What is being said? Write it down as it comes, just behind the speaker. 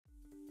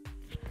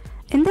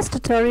In this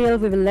tutorial,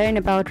 we will learn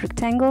about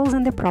rectangles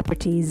and their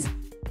properties.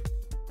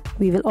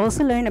 We will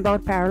also learn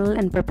about parallel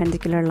and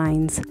perpendicular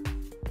lines.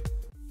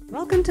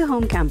 Welcome to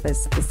Home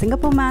Campus, the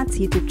Singapore Maths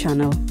YouTube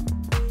channel.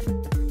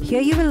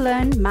 Here you will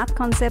learn math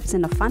concepts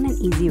in a fun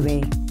and easy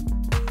way.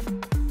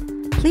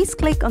 Please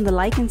click on the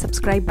like and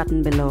subscribe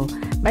button below.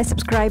 By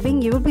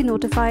subscribing, you will be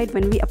notified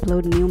when we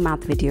upload new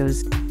math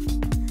videos.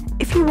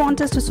 If you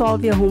want us to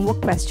solve your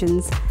homework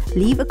questions,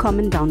 leave a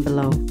comment down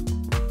below.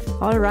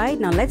 Alright,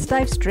 now let's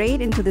dive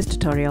straight into this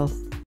tutorial.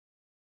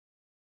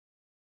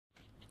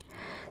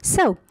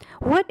 So,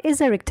 what is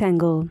a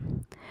rectangle?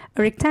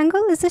 A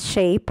rectangle is a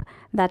shape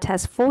that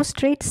has 4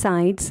 straight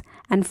sides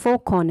and 4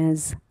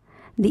 corners.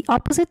 The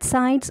opposite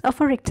sides of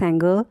a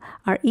rectangle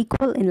are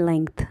equal in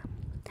length.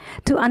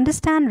 To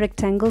understand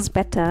rectangles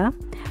better,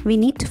 we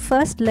need to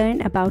first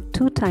learn about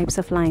 2 types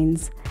of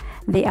lines.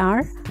 They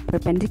are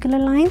perpendicular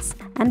lines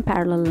and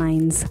parallel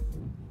lines.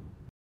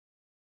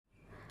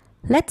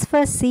 Let's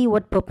first see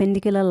what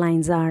perpendicular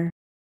lines are.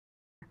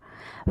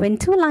 When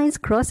 2 lines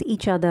cross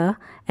each other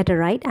at a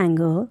right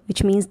angle,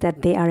 which means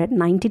that they are at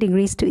 90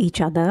 degrees to each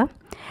other,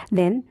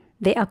 then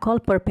they are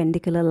called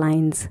perpendicular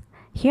lines.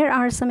 Here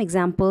are some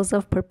examples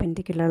of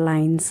perpendicular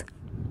lines.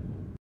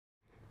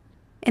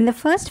 In the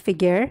first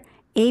figure,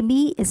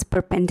 AB is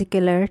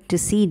perpendicular to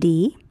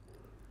CD,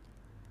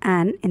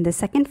 and in the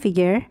second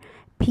figure,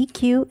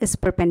 PQ is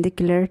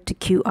perpendicular to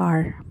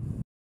QR.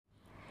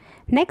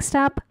 Next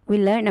up, we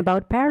learn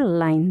about parallel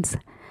lines.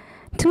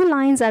 2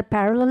 lines are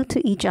parallel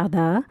to each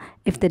other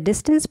if the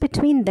distance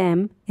between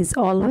them is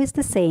always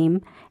the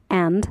same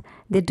and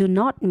they do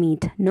not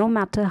meet no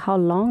matter how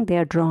long they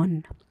are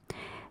drawn.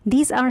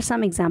 These are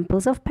some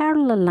examples of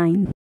parallel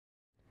lines.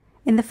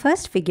 In the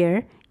first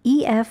figure,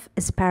 EF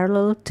is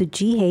parallel to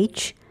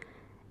GH.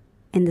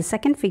 In the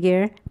second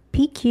figure,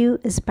 PQ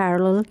is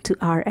parallel to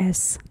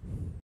RS.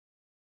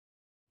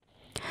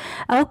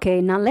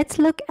 Okay, now let's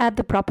look at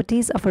the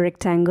properties of a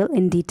rectangle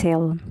in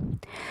detail.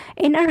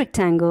 In a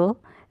rectangle,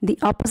 the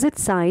opposite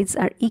sides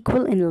are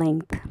equal in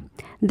length.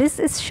 This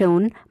is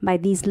shown by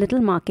these little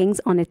markings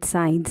on its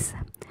sides.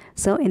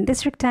 So in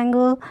this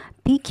rectangle,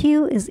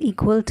 PQ is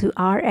equal to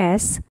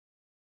RS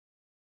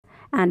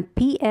and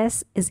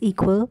PS is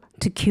equal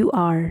to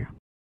QR.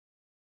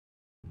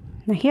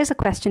 Now here's a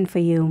question for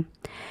you.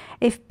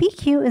 If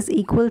PQ is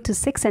equal to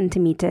 6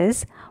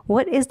 centimeters,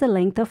 what is the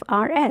length of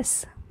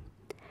RS?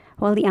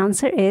 Well, the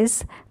answer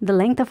is the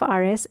length of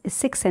RS is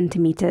 6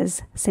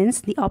 centimeters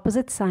since the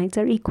opposite sides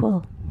are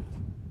equal.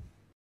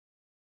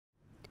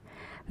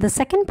 The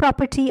second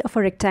property of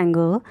a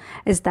rectangle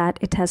is that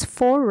it has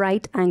 4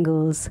 right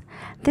angles.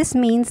 This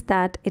means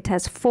that it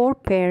has 4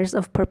 pairs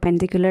of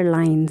perpendicular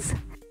lines.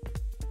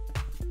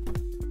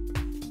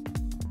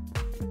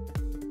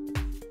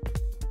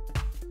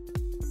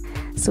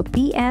 So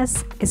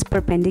PS is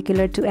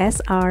perpendicular to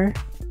SR,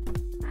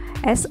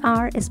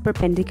 SR is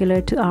perpendicular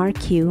to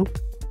RQ,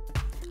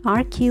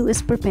 RQ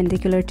is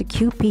perpendicular to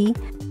QP,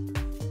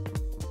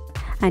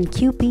 and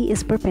QP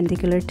is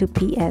perpendicular to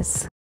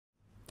PS.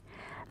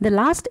 The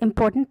last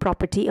important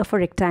property of a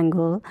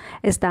rectangle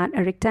is that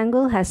a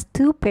rectangle has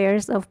 2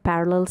 pairs of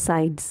parallel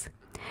sides.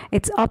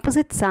 Its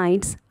opposite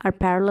sides are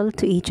parallel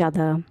to each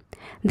other.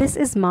 This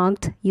is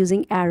marked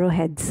using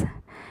arrowheads.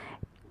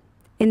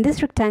 In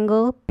this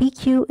rectangle,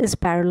 PQ is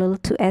parallel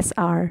to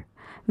SR.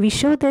 We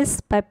show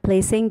this by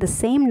placing the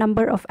same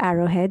number of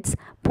arrowheads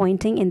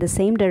pointing in the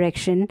same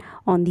direction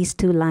on these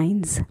 2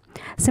 lines.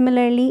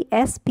 Similarly,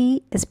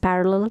 SP is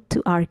parallel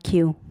to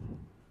RQ.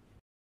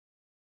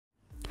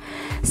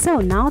 So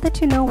now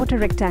that you know what a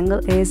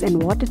rectangle is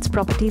and what its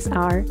properties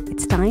are,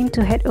 it's time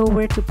to head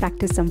over to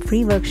practice some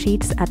free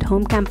worksheets at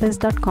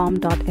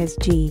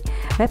homecampus.com.sg.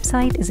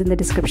 Website is in the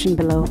description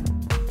below.